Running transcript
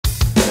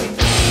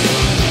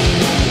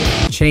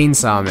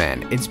Chainsaw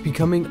Man. It's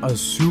becoming a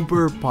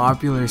super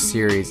popular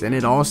series, and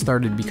it all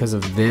started because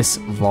of this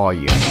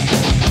volume.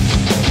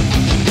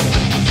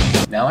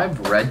 Now, I've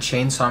read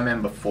Chainsaw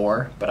Man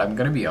before, but I'm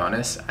gonna be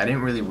honest, I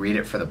didn't really read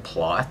it for the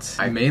plot.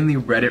 I mainly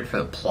read it for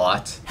the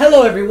plot.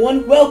 Hello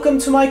everyone, welcome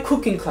to my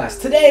cooking class.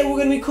 Today we're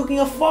gonna be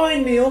cooking a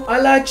fine meal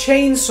a la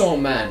Chainsaw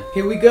Man.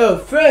 Here we go.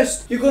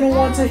 First, you're gonna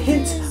want a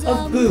hint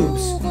of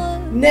boobs.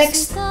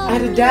 Next,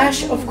 add a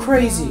dash of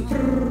crazy.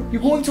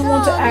 You're going to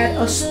want to add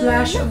a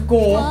splash of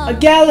gore, a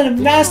gallon of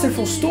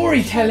masterful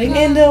storytelling,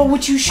 and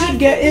what you should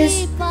get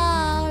is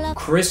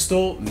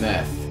crystal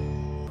meth.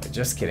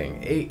 Just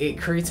kidding. It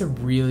creates a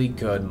really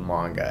good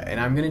manga, and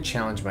I'm gonna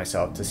challenge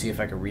myself to see if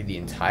I can read the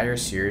entire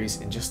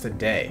series in just a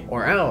day.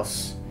 Or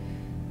else,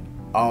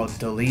 I'll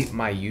delete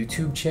my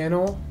YouTube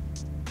channel.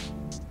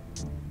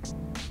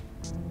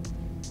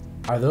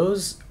 Are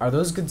those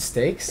good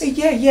steaks?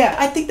 Yeah,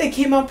 I think they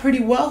came out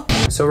pretty well.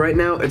 So right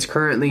now, it's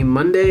currently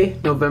Monday,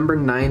 November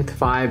 9th,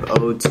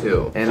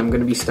 5:02. And I'm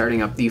gonna be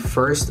starting up the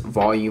first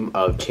volume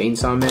of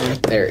Chainsaw Man.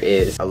 There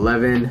is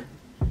 11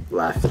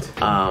 left.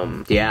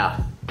 Yeah.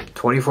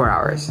 24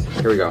 hours.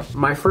 Here we go.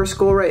 My first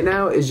goal right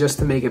now is just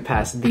to make it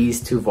past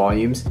these 2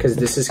 volumes because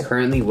this is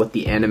currently what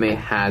the anime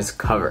has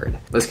covered.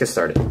 Let's get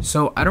started.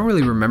 So I don't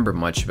really remember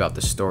much about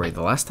the story.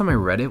 The last time I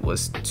read it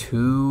was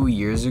 2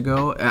 years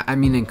ago. I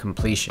mean in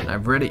completion.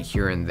 I've read it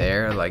here and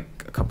there, like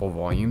a couple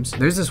volumes.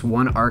 There's this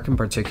one arc in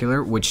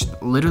particular which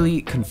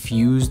literally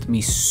confused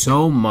me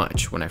so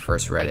much when I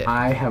first read it.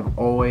 I have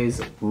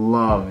always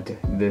loved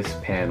this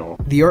panel.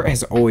 The art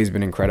has always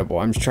been incredible.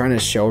 I'm just trying to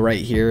show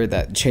right here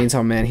that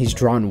Chainsaw Man, he's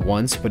drawn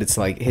once, but it's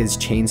like his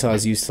chainsaw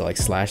is used to like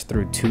slash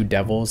through 2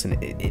 devils, and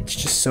it's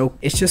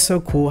just so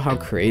cool how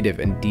creative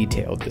and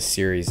detailed this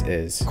series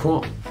is.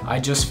 Cool. I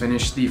just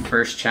finished the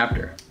first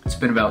chapter. It's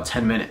been about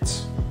 10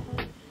 minutes.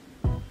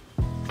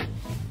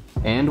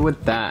 And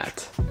with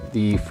that,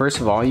 the first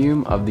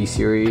volume of the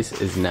series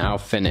is now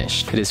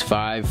finished. It is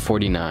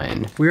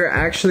 5:49. We are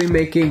actually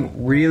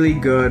making really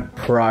good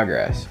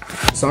progress.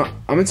 So I'm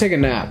gonna take a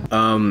nap.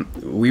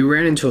 We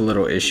ran into a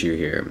little issue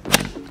here.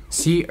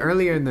 See,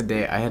 earlier in the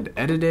day, I had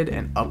edited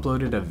and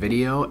uploaded a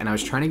video, and I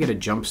was trying to get a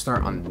jump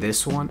start on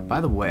this one.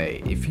 By the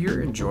way, if you're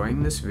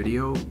enjoying this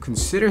video,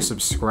 consider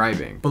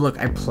subscribing. But look,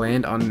 I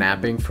planned on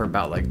napping for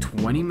about like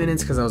 20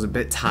 minutes because I was a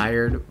bit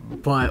tired,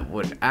 but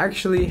what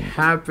actually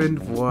happened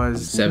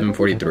was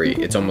 7:43.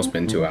 It's almost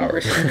been 2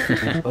 hours.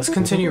 Let's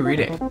continue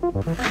reading.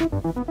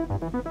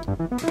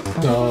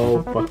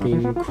 So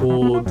fucking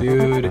cool,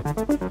 dude.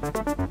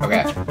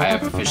 Okay, I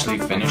have officially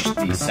finished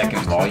the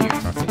second volume.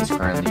 It is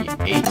currently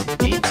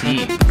 8:18.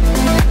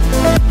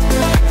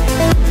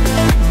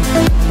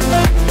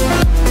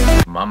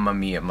 Mamma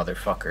mia,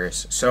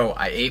 motherfuckers. So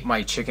I ate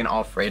my chicken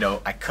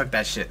Alfredo. I cooked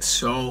that shit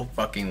so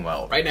fucking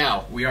well. Right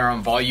now, we are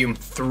on volume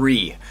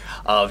 3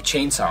 of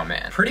Chainsaw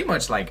Man. Pretty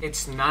much like,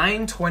 it's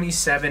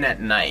 9:27 at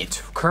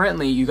night.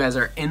 Currently, you guys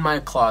are in my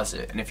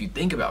closet, and if you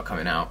think about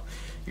coming out,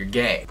 you're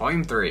gay.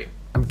 Volume 3.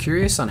 I'm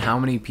curious on how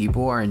many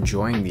people are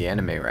enjoying the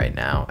anime right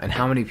now, and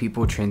how many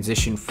people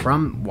transition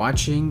from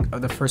watching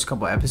the first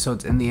couple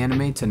episodes in the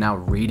anime to now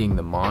reading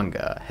the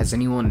manga. Has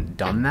anyone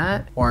done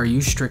that? Or are you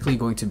strictly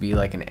going to be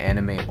like an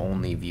anime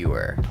only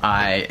viewer?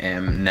 I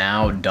am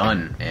now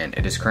done, and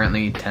it is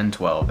currently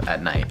 10:12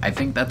 at night. I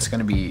think that's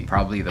gonna be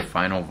probably the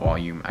final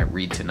volume I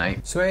read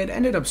tonight. So I had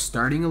ended up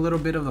starting a little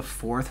bit of the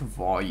 4th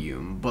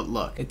volume, but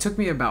look, it took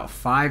me about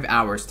 5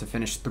 hours to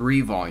finish 3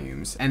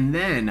 volumes, and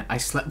then I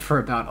slept for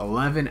about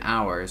 11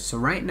 hours. So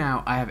right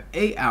now I have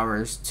 8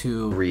 hours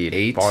to read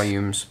 8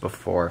 volumes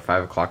before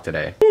 5 o'clock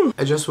today.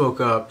 I just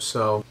woke up,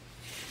 so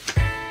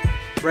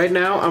right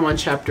now I'm on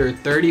chapter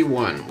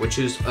 31, which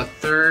is a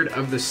third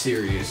of the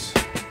series.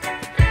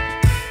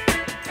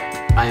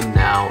 I am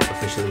now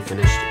officially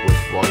finished with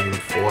volume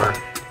 4.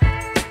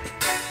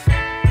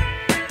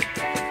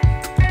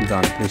 Hold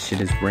on, this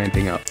shit is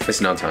ramping up. It's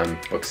now time,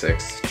 book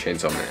 6,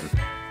 Chainsaw Man.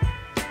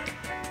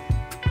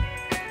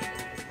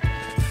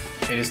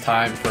 It is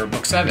time for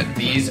book 7.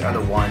 These are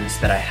the ones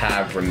that I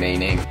have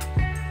remaining.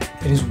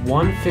 It is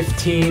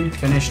 1:15,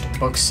 finished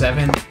book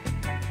 7.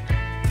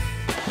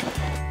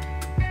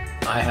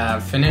 I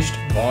have finished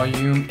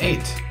volume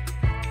 8.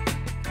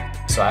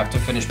 So I have to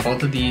finish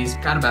both of these.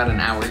 Got about an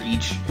hour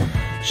each.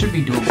 Should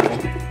be doable.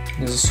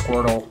 There's a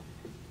Squirtle.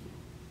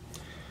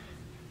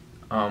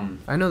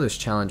 I know this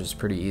challenge was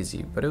pretty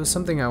easy, but it was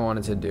something I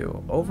wanted to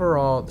do.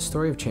 Overall, the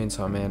story of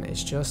Chainsaw Man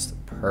is just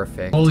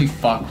perfect. Holy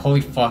fuck,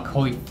 holy fuck,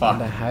 holy fuck.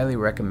 And I highly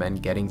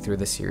recommend getting through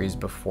the series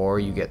before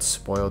you get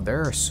spoiled.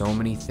 There are so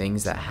many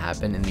things that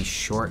happen in these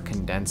short,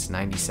 condensed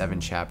 97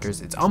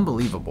 chapters. It's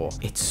unbelievable.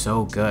 It's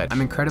so good.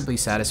 I'm incredibly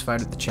satisfied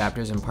with the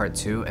chapters in part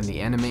 2, and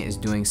the anime is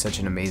doing such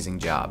an amazing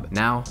job.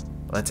 Now,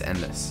 let's end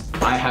this.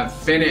 I have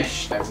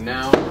finished. I've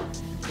now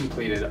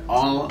completed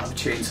all of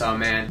Chainsaw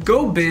Man.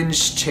 Go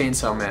binge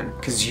Chainsaw Man,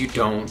 because you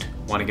don't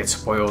want to get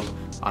spoiled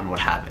on what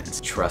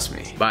happens. Trust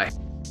me. Bye.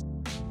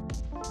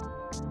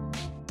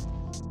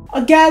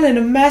 A gallon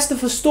of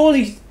masterful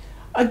story.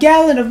 A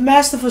gallon of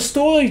masterful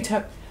story.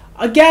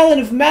 A gallon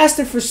of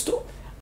masterful story.